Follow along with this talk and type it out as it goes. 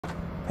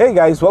Hey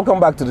guys, welcome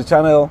back to the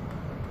channel.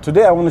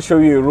 Today I want to show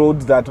you a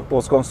road that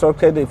was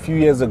constructed a few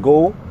years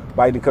ago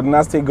by the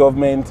Kaduna state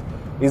government.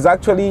 It's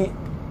actually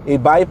a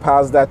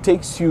bypass that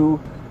takes you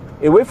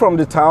away from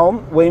the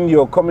town when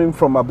you're coming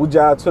from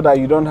Abuja, so that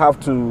you don't have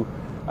to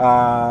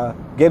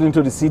get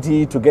into the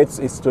city to get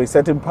to a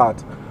certain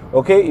part.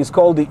 Okay, it's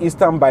called the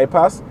Eastern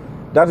Bypass.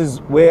 That is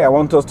where I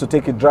want us to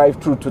take a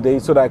drive through today,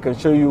 so that I can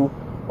show you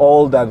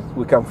all that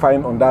we can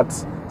find on that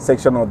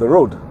section of the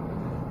road.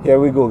 Here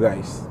we go,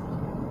 guys.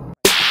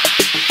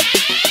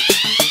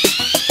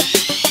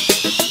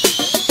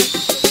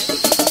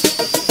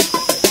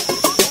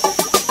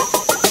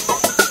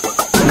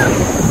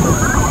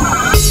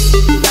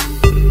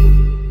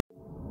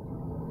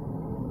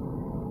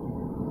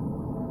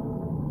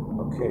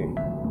 Okay.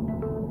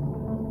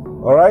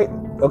 All right.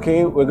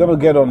 Okay, we're going to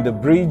get on the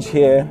bridge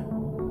here.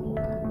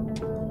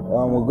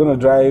 We're going to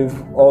drive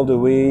all the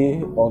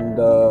way on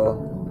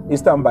the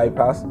Eastern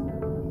Bypass.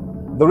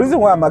 The reason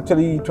why I'm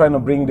actually trying to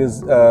bring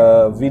this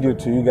video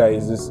to you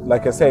guys is,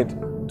 like I said,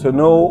 to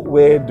know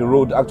where the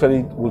road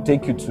actually will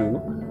take you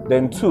to.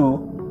 Then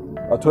two,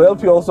 to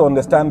help you also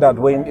understand that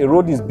when a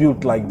road is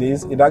built like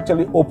this, it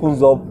actually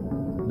opens up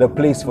the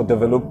place for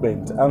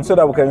development. And so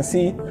that we can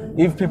see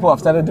if people have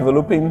started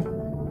developing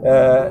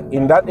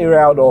in that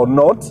area or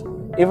not,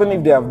 even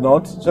if they have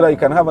not, so that you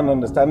can have an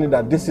understanding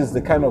that this is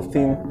the kind of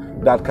thing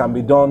that can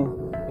be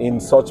done in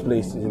such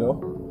places, you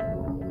know.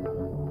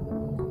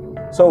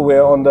 So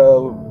we're on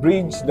the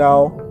bridge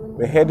now.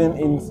 We're heading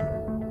in.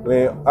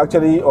 We're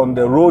actually on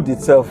the road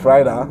itself,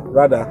 rather.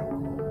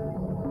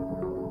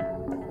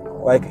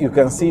 Like you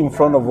can see in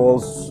front of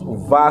us,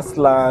 vast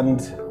land.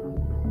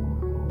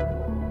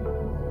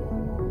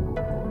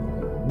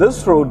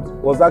 This road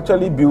was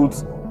actually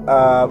built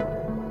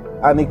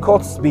and it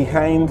cuts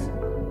behind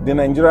the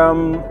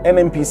Nigerian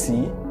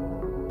NNPC,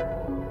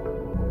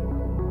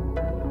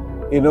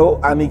 you know,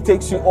 and it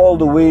takes you all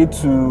the way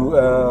to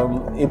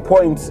a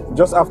point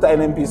just after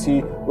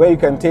NNPC where you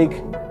can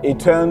take a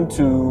turn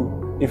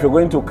to, if you're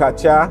going to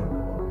Kachia,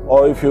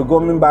 or if you're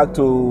going back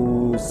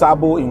to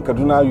Sabo in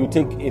Kaduna, you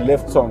take a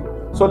left turn.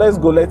 So let's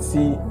go, let's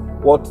see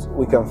what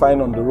we can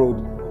find on the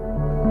road.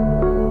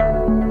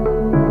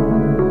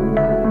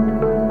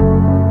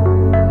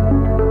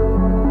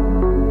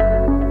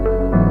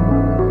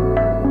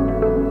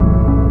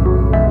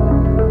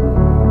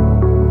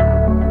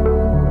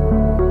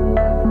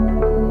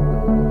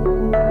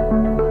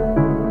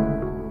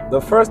 The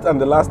first and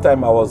the last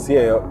time I was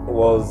here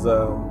was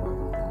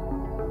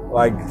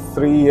like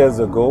 3 years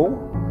ago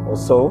or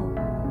so.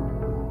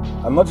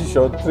 I'm not too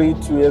sure,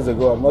 2 years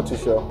ago, I'm not too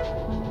sure.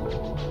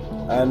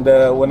 And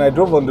when I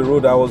drove on the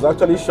road, I was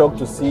actually shocked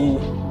to see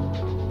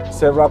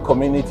several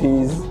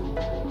communities,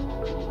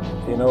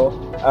 you know.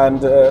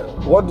 And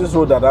what this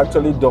road had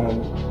actually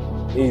done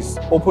is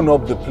open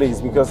up the place,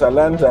 because I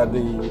learned that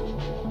the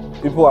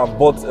people have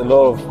bought a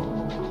lot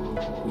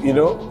of, you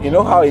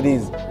know how it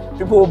is.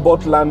 People who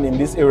bought land in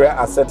this area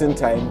at a certain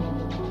time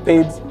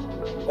paid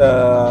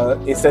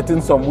a certain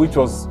sum, which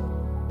was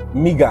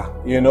meager,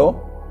 you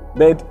know.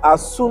 But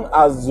as soon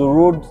as the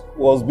road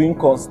was being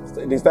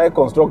they started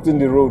constructing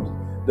the road,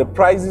 the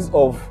prices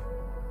of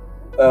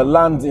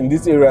land in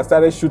this area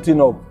started shooting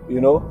up, you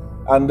know.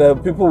 And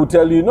people will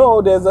tell you,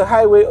 no, there's a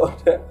highway.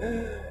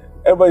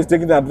 Everybody's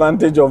taking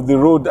advantage of the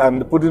road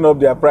and putting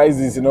up their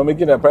prices, you know,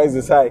 making their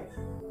prices high.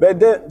 But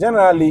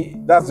generally,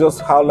 that's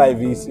just how life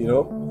is, you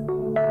know.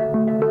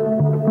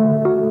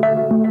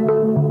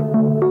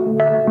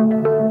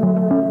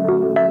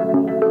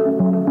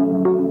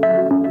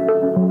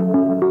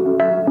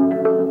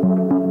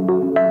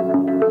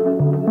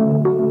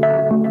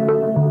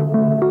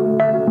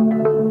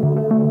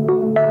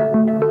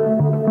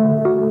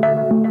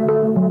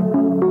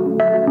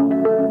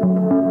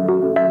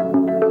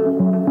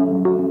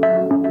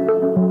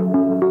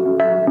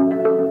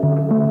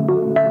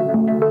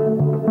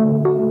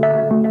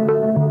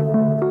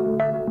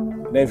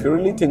 Now, if you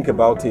really think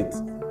about it,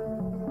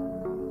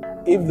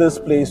 if this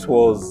place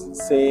was,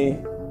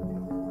 say,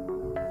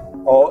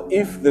 or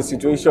if the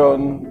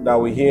situation that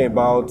we hear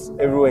about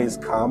everywhere is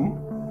calm,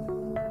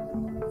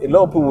 a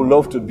lot of people would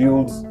love to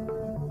build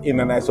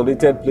in an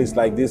isolated place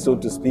like this, so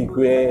to speak,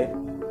 where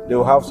they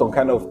will have some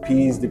kind of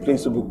peace, the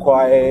place will be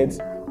quiet,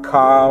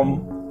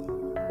 calm,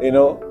 you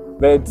know.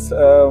 But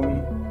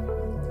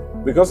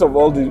because of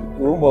all the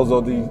rumors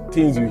or the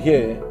things you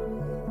hear,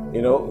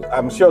 you know,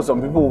 I'm sure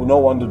some people will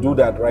not want to do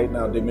that right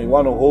now. They may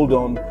want to hold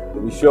on to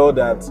be sure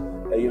that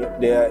you know,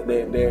 they're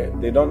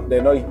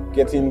not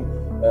getting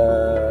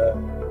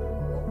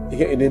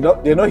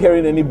they're not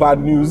hearing any bad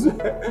news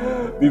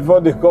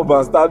before they come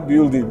and start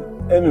building.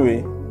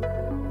 Anyway,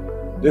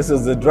 this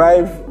is the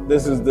drive.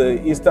 This is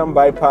the Eastern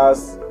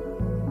Bypass.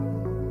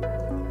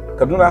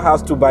 Kaduna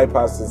has two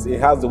bypasses. It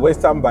has the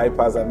Western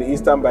Bypass and the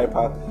Eastern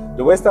Bypass.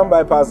 The Western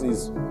Bypass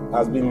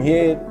has been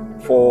here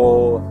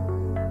for,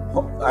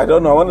 I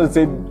don't know, I want to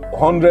say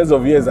hundreds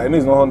of years. I know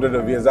it's not hundreds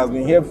of years. It has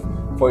been here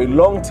for a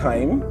long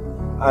time,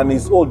 and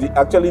it's old. It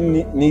actually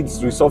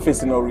needs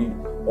resurfacing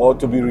or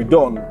to be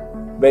redone.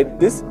 But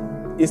this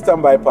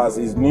Eastern Bypass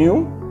is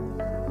new,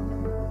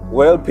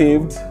 well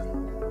paved,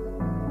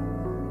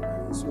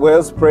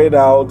 well spread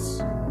out,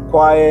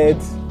 quiet.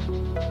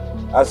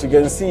 As you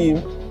can see,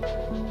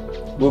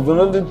 we've been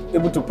only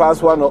able to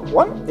pass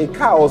a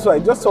car also. I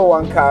just saw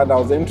one car that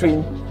was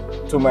entering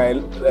to my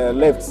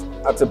left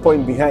at a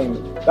point behind.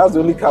 That's the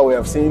only car we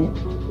have seen.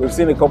 We've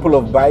seen a couple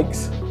of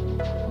bikes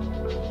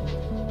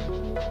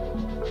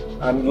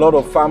and a lot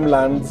of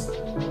farmlands.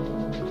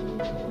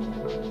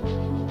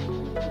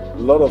 A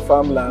lot of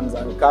farmlands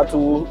and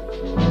cattle.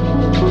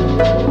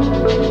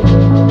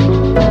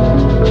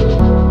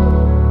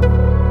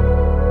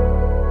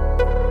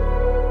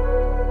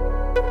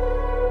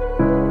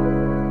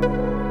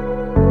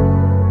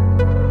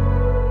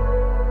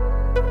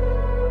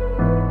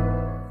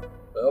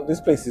 Well, this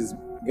place is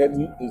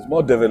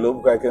more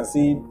developed. I can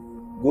see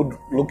good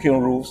looking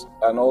roofs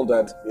and all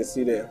that you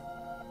see there.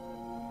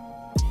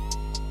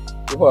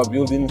 People are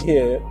building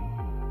here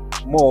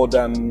more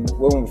than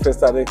when we first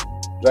started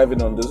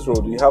driving on this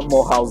road. We have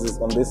more houses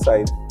on this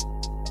side.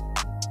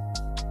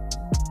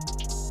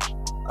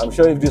 I'm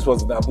sure if this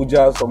was in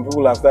Abuja, some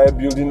people have started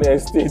building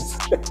estates.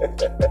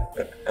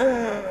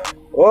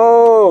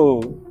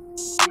 Whoa!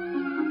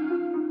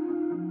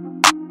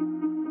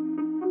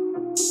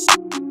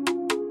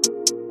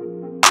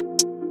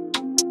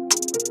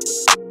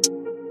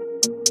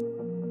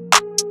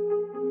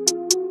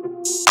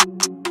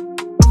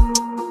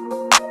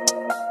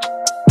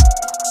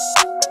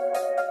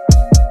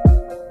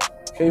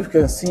 Okay, you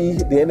can see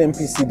the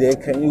NNPC there.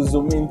 Can you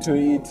zoom into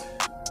it?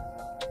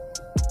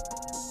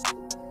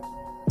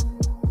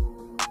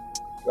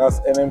 That's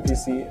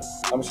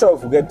NNPC. I'm sure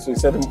if we get to a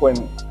certain point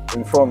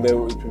in front there,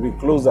 it will be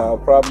closer,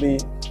 probably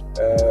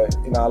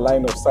in our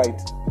line of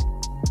sight.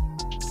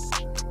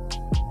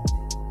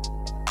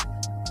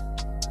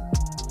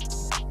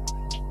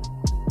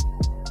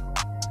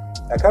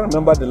 I can't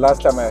remember the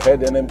last time I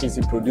heard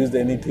NNPC produced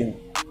anything.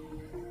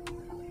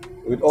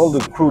 With all the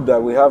crude that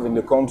we have in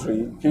the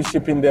country, keep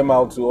shipping them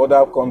out to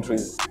other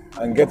countries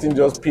and getting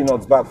just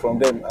peanuts back from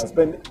them and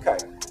spending.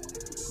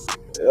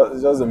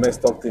 It's just a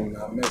messed up thing,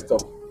 man. Messed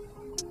up.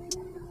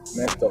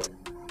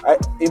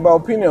 In my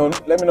opinion,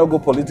 let me not go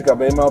political,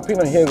 but in my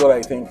opinion, here's what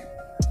I think.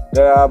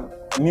 There are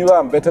newer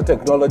and better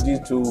technologies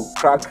to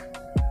crack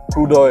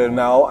crude oil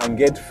now and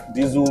get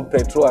diesel,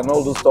 petrol, and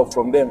all those stuff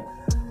from them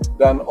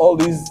than all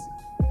these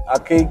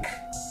archaic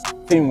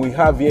thing we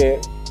have here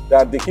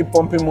that they keep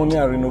pumping money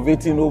and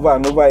renovating over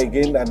and over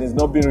again and it's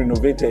not being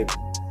renovated.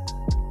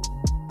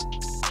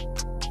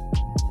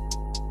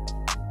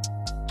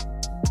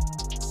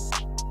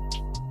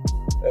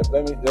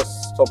 Let me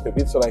just stop a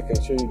bit so I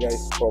can show you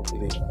guys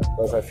properly,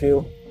 because I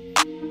feel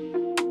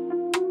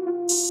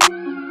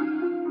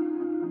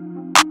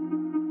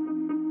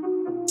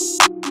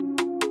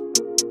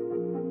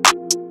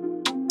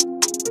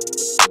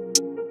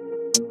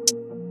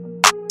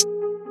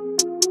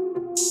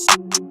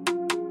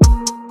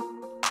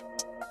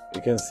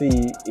you can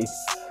see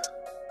it's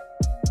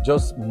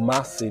just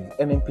massive.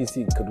 NNPC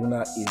in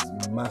Kaduna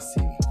is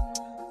massive,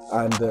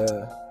 and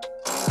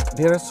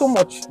there is so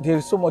much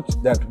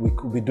that we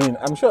could be doing.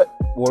 I'm sure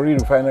Warri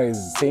Refinery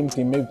is the same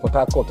thing, maybe Port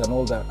Harcourt and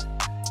all that.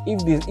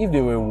 If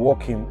they were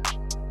working,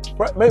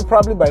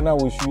 probably by now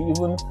we should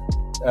even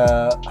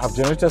have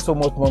generated so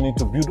much money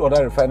to build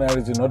other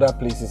refineries in other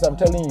places. I'm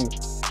telling you,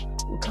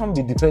 we can't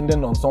be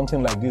dependent on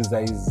something like this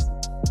that is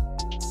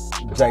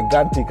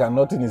gigantic and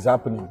nothing is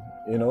happening,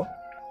 you know.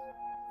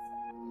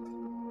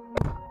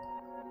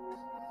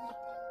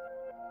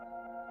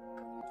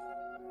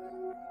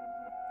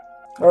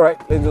 All right,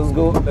 let's just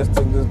go. Let's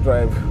take this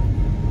drive.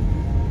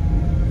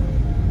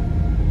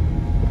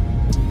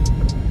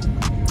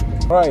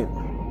 All right,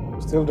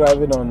 still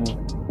driving on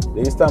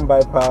the Eastern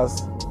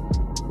Bypass.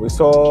 We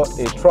saw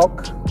a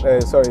truck,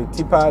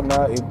 tipper.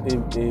 Now a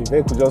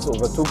vehicle just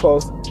overtook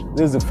us.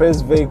 This is the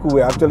first vehicle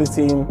we're actually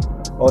seeing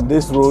on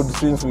this road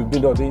since we've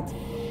been on it.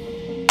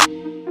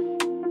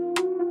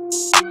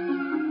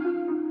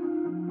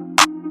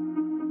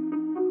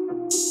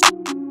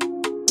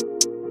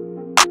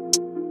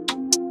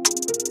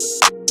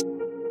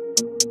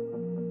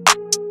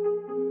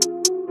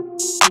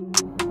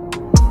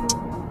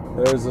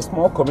 There is a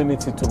small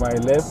community to my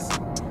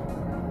left.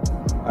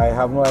 I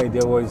have no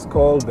idea what it's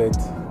called, but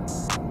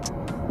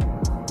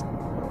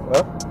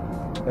well,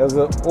 there's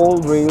an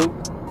old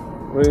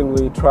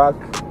railway track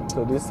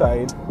to this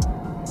side.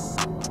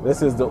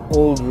 This is the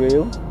old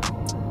rail,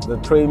 the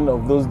train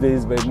of those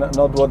days, but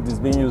not what is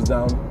being used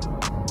now.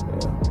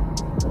 Yeah.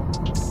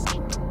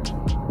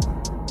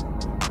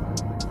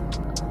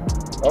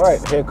 All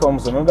right, here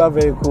comes another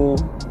vehicle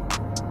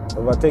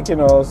overtaking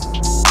us.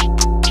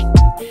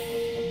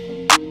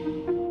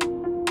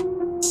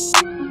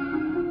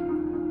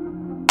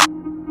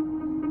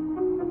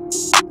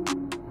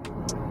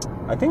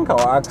 I think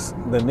I'll ask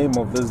the name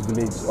of this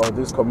village or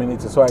this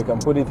community so I can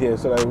put it here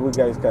so that you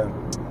guys can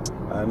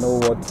know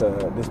what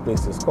this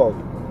place is called.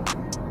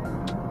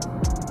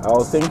 I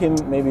was thinking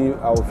maybe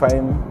I'll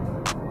find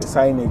a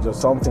signage or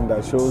something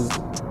that shows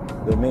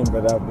the name,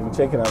 but I've been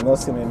checking, I've not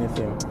seen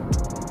anything.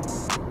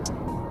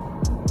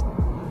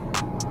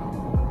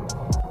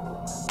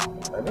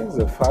 I think it's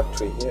a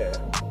factory here.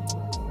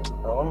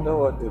 I wonder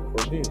what they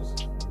produce.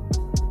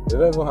 They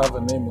don't even have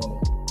a name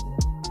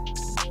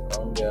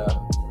on their.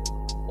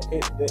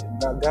 Okay,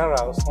 Nagara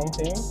or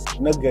something,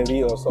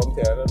 Nagari or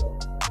something. I don't know.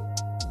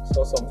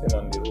 Saw something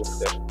on the roof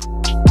there.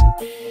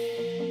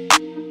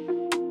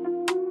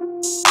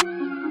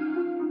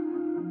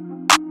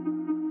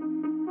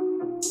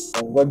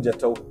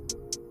 Ungwanjato.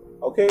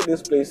 Okay,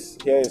 this place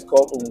here is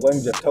called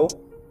Ungwanjato.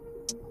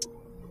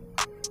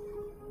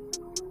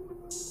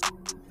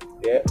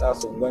 Yeah,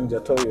 that's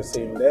Ungwanjato you're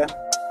seeing there.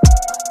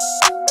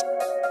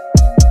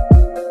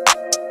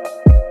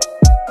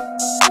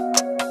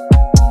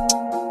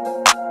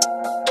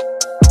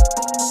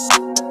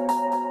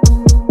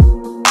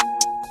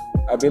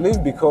 I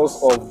believe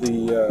because of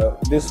the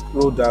this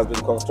road that has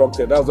been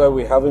constructed, that's why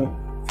we're having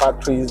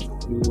factories.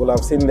 You will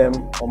have seen them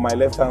on my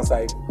left-hand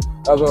side.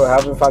 That's why we're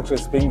having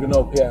factories springing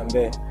up here and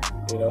there,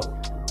 you know,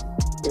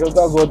 because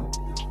that's what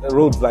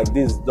roads like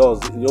this does.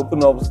 It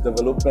opens up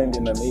development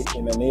in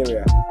an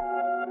area.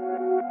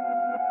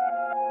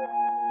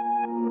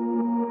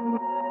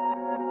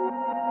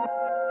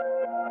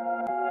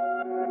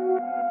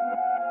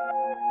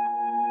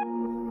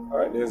 All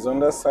right, there's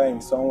another sign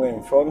somewhere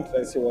in front.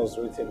 Let's see what's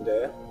written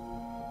there.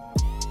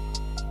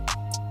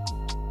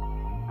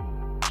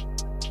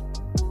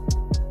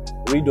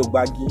 Rido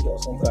Baggy or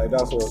something like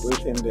that was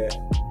written there.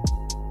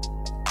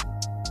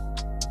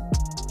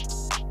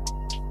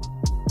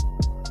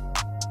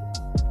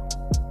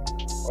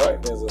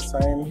 Alright, there's a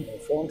sign in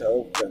front. I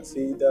hope you can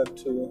see that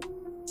too.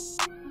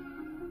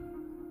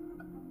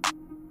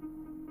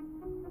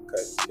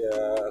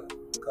 Kachia,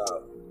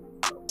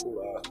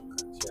 Kachia.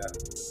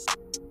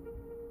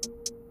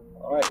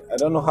 Alright, I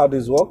don't know how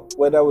this works,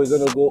 whether we're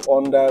going to go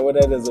under,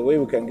 whether there's a way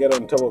we can get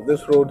on top of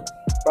this road.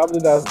 Probably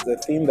that's the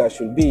thing that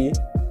should be.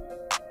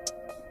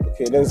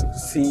 Okay, let's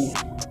see.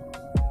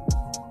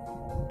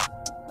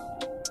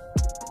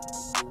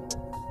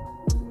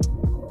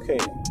 Okay.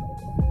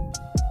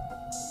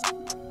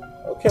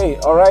 Okay,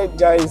 all right,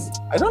 guys.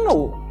 I don't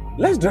know.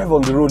 Let's drive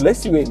on the road. Let's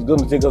see where it's going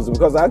to take us,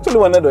 because I actually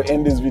wanted to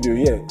end this video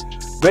here.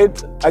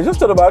 But I just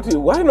thought about it.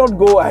 Why not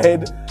go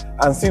ahead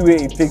and see where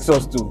it takes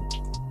us to?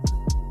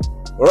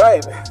 All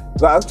right.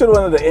 So I actually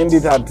wanted to end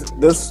it at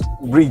this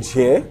bridge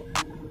here.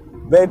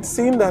 But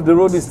seeing that the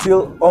road is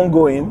still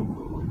ongoing,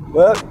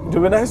 well, it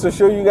would be nice to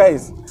show you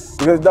guys,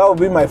 because that will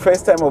be my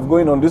first time of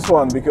going on this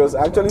one, because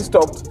I actually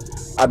stopped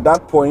at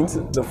that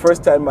point the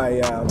first time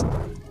I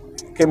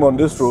came on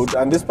this road,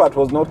 and this part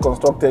was not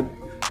constructed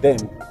then.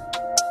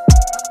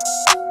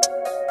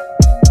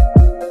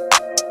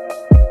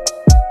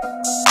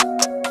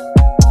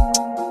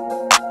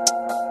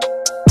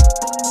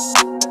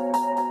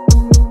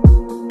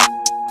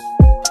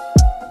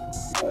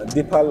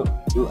 Deeper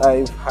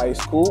Life High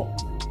School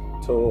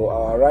to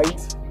our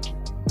right.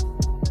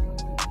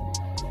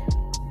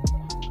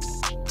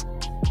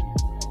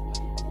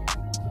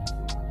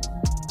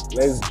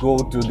 Let's go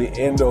to the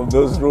end of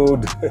this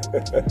road.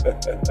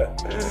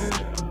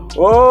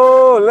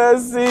 Oh,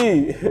 let's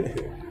see.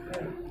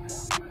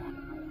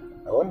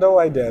 I wonder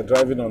why they are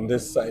driving on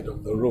this side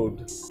of the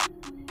road.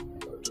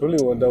 I truly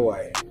wonder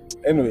why.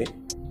 Anyway,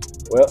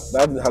 well,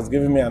 that has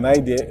given me an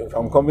idea. If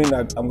I'm coming,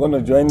 I'm going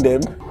to join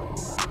them.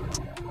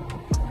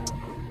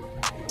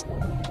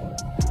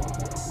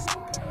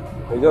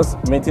 We're just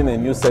meeting a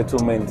new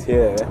settlement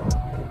here.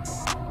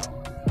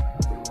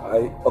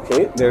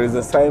 Okay, there is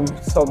a sign,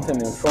 something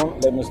in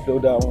front. Let me slow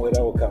down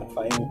whether we can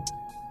find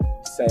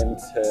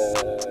St.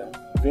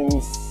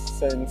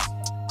 Vincent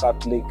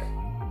Catholic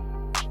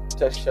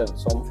Station,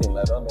 something,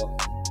 I don't know.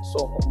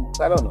 So,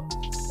 I don't know.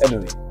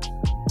 Anyway.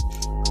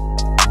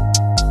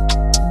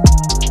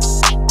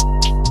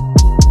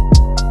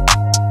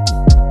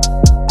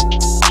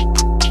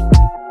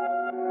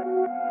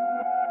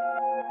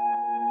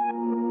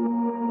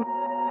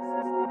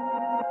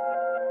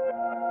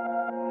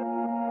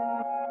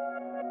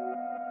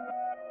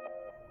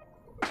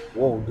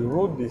 Whoa, the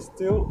road is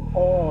still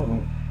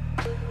on.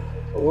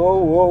 Whoa,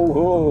 whoa,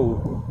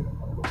 whoa.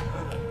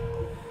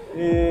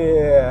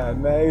 Yeah,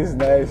 nice,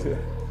 nice.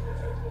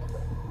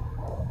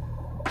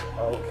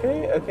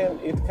 Okay, again,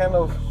 it kind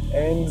of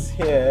ends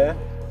here.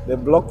 The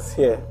blocks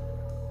here.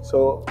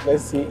 So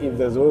let's see if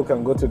there's a way we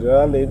can go to the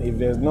other lane. If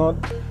there's not,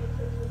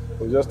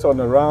 we'll just turn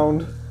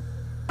around.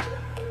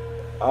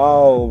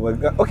 Oh my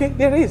God. Okay,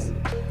 there is.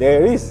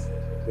 There is.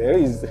 There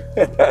is.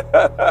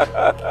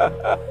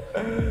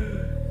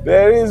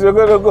 There is, we're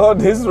going to go on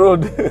this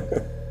road.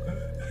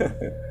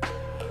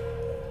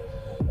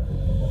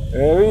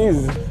 There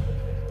is.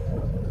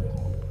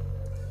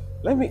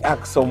 Let me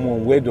ask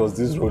someone, where does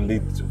this road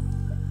lead to?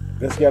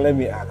 This guy, let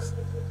me ask.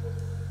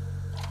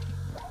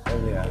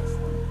 Let me ask.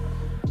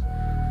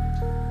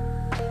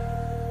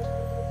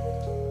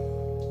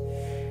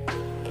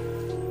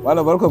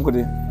 Wala barkan ku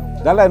dai.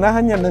 Dala na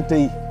hanyar nan ta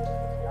yi.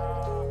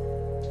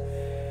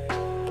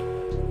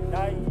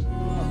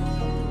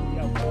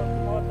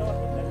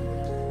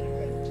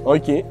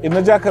 Okay,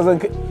 ina ja ka zan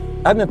kai.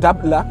 Ana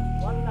tabla.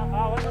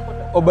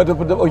 O bata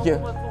fita, okay.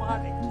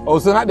 O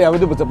sun haɗe abu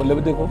da bata balle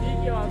ba ko?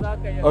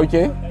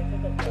 Okay.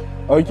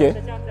 Okay.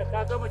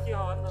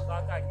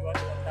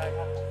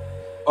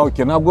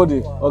 Okay, now go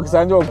there. Okay,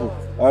 Sanjoku.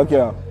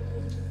 Okay.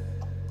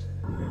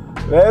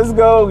 Let's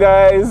go,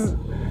 guys.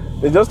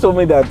 They just told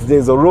me that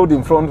there's a road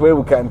in front where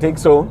we can take,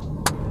 so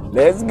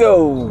let's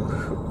go.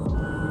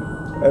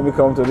 Let me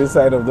come to this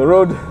side of the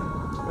road.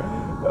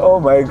 Oh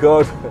my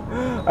God.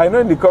 I know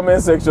in the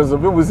comment section some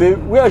people say,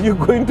 where are you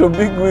going to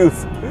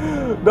Bigwillz?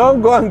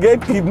 Don't go and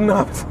get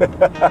kidnapped.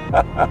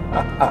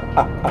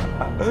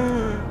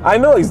 I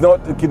know it's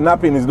not,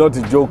 kidnapping is not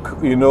a joke,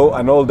 you know,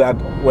 and all that,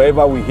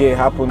 wherever we hear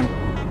happen,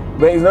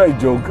 but it's not a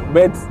joke.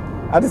 But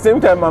at the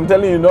same time, I'm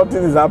telling you,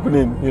 nothing is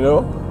happening, you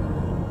know.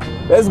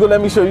 Let's go,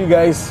 let me show you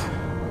guys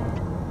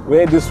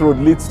where this road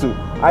leads to.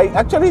 I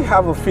actually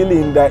have a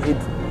feeling that it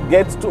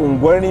gets to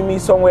Ungwerimi,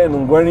 somewhere in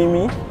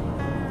Ungwerimi.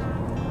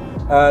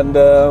 And,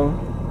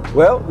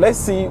 well, let's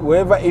see,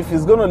 wherever, if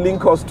it's going to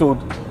link us to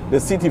the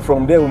city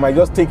from there, we might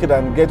just take it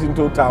and get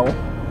into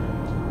town.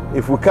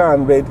 If we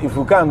can, but if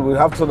we can't, we'll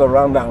have to turn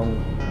around and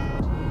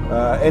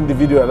end the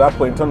video at that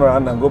point, turn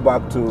around and go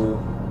back to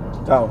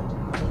town.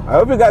 I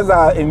hope you guys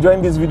are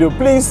enjoying this video.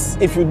 Please,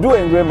 if you do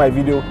enjoy my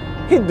video,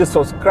 hit the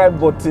subscribe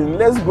button.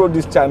 Let's grow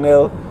this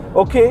channel,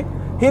 okay?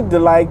 Hit the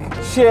like,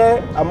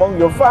 share among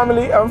your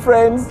family and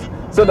friends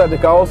so that they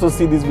can also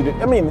see this video.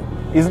 I mean,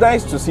 it's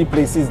nice to see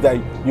places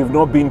that you've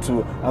not been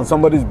to and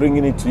somebody's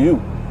bringing it to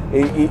you.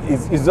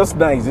 It's just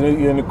nice, you know,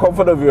 you're in the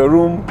comfort of your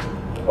room.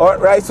 All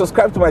right,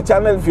 subscribe to my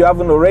channel if you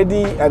haven't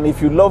already, and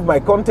if you love my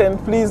content,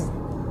 please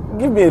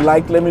give me a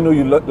like. Let me know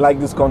you like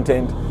this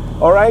content.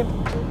 All right.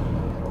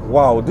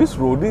 Wow, this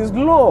road is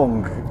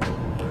long.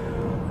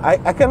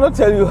 I cannot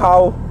tell you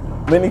how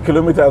many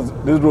kilometers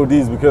this road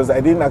is because I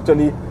didn't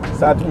actually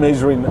start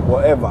measuring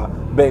whatever.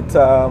 But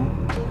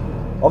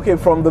okay,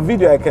 from the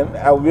video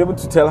I'll be able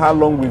to tell how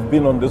long we've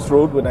been on this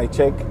road when I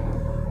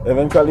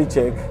eventually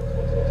check.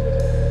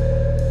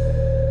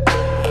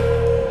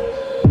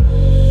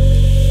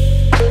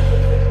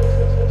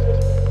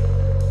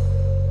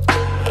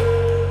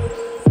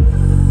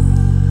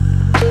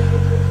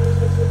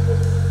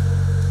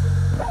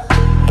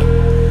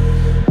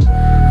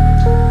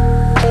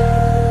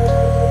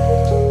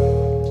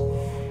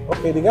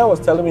 Okay, the guy was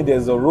telling me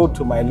there's a road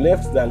to my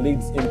left that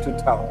leads into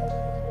town,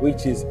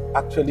 which is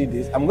actually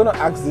this. I'm gonna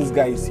ask this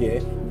guy is here.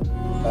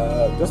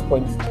 Just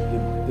point it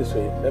this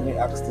way. Let me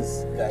ask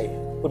this guy.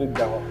 Put it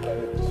down.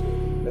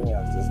 Let me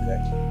ask this guy.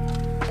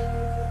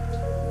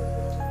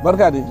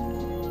 Barkadi,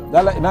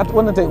 dala ina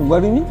wannan ta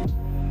ungwari ni?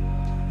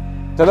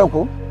 Ta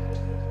dauko?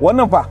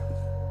 Wannan fa?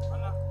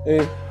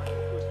 Eh.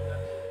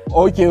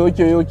 Okay.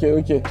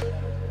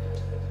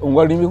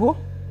 Ungwari mi ko?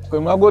 Ko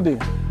ma gode.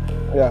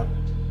 Yeah.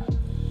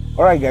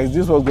 All right, guys,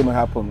 this is what's going to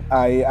happen.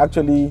 I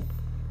actually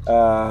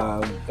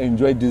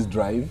enjoyed this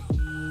drive.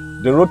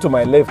 The road to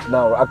my left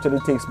now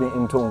actually takes me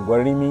into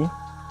Ungwerimi,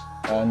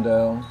 and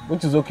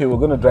which is okay. We're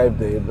going to drive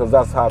there because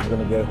that's how I'm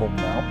going to get home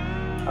now.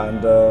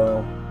 And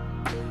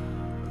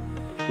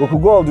we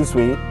could go all this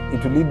way.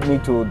 It will lead me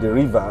to the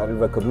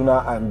river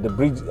Kaduna, and the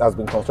bridge has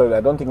been constructed.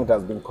 I don't think it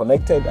has been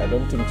connected. I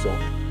don't think so.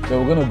 So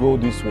we're going to go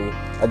this way.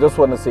 I just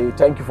want to say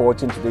thank you for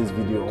watching today's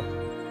video.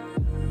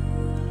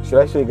 Should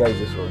I show you guys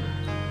this road?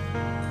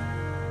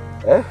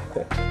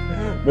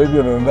 Maybe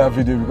on another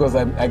video because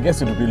I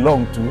guess it will be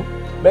long too.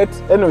 But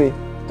anyway,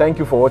 thank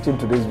you for watching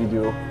today's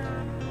video.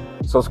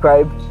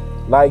 Subscribe,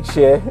 like,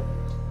 share,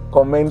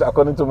 comment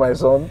according to my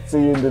son. See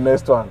you in the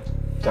next one.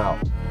 Ciao.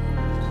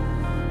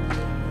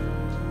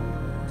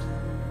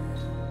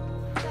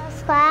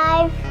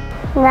 Subscribe,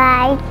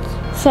 like,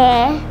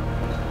 share,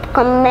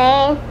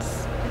 comment.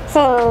 See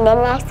you in the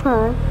next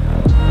one.